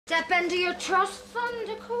Dip into your trust fund,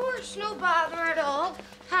 of course. No bother at all.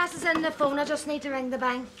 Passes in the phone. I just need to ring the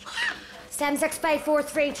bank.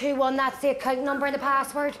 7654321. That's the account number and the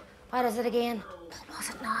password. What is it again? What was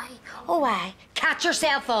it now? Oh, aye. Catch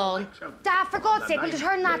yourself on. Dad, for God's sake, will you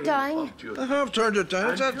turn that down? I have turned it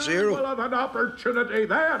down. It's at zero. We'll have an opportunity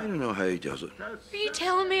there. I don't know how he does it. Are you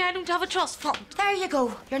telling me I don't have a trust fund? There you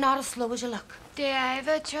go. You're not as slow as you look. Do I have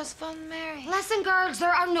a trust fund, Mary? Listen, girls,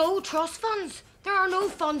 there are no trust funds. There are no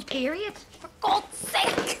funds, period. For God's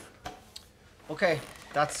sake. Okay,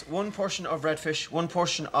 that's 1 portion of red fish, 1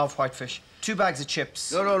 portion of white fish, 2 bags of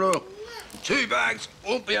chips. No. 2 bags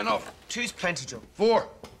won't be enough. 2's plenty, Joe. 4.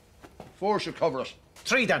 4 should cover us.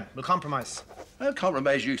 3 then, we'll compromise. I'll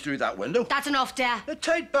compromise you through that window. That's enough, Dad. The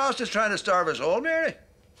tight bastard's trying to starve us all, Mary.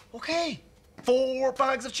 Okay, 4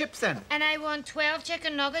 bags of chips then. And I want 12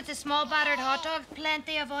 chicken nuggets, a small battered hot dog,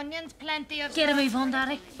 plenty of onions, plenty of... Get a move on,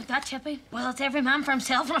 Daddy. Like that, Chippy. Well, it's every man for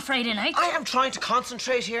himself on a Friday night. I am trying to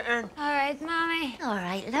concentrate here, Erin. All right, Mommy. All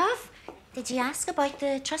right, love. Did you ask about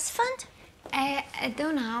the trust fund? I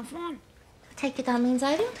don't have one. I take it that means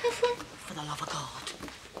I don't have one. For the love of God.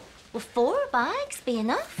 Will 4 bags be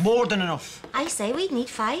enough? More than enough. I say we'd need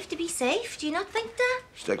 5 to be safe. Do you not think that?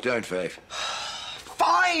 Stick down 5.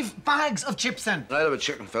 5 bags of chips then. I'll have a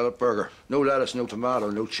chicken fillet burger. No lettuce, no tomato,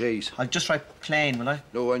 no cheese. I'll just write plain, will I?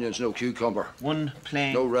 No onions, no cucumber. 1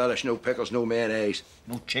 plain. No relish, no pickles, no mayonnaise.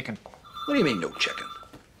 No chicken. What do you mean, no chicken?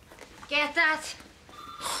 Get that.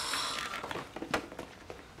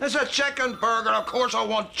 It's a chicken burger. Of course I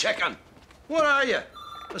want chicken. What are you?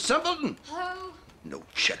 A simpleton? Hello? No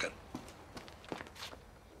chicken.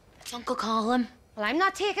 It's Uncle Colm. Well, I'm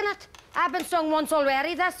not taking it. I've been stung once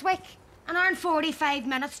already this week. An hour and 45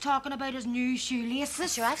 minutes talking about his new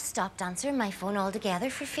shoelaces. Sure, I've stopped answering my phone altogether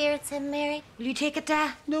for fear it's him, Mary. Will you take it,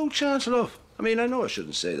 Dad? No chance, love. I mean, I know I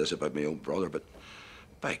shouldn't say this about my own brother, but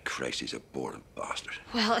by Christ, he's a boring bastard.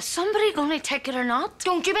 Well, is somebody going to take it or not?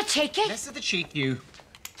 Don't you be cheeky. Less of the cheek, you.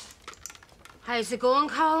 How's it going,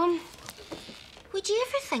 Colm? Would you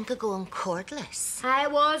ever think of going cordless? I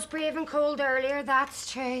was brave and cold earlier,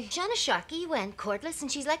 that's true. Jana Sharkey went cordless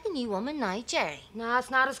and she's like a new woman now, Jerry. No,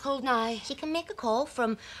 it's not as cold now. She can make a call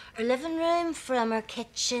from her living room, from her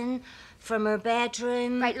kitchen, from her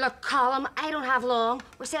bedroom. Right, look, Colm, I don't have long.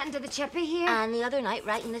 We're sitting to the Chippy here. And the other night,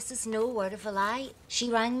 right, and this is no word of a lie, she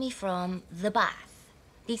rang me from the bath.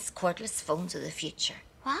 These cordless phones are the future.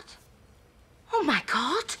 What? Oh, my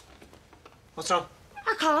God. What's wrong?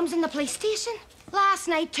 Our Colm's in the police station. Last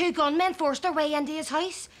night, 2 gunmen forced their way into his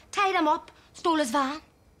house, tied him up, stole his van.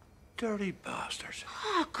 Dirty bastards.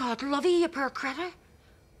 Oh, God, love you, you poor critter.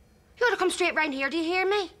 You ought to come straight round here, do you hear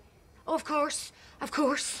me? Oh, of course, of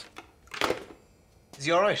course. Is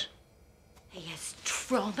he all right? He is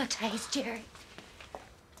traumatised, Jerry.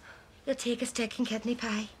 He'll take a steak and kidney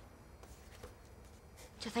pie.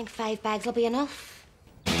 Do you think 5 bags will be enough?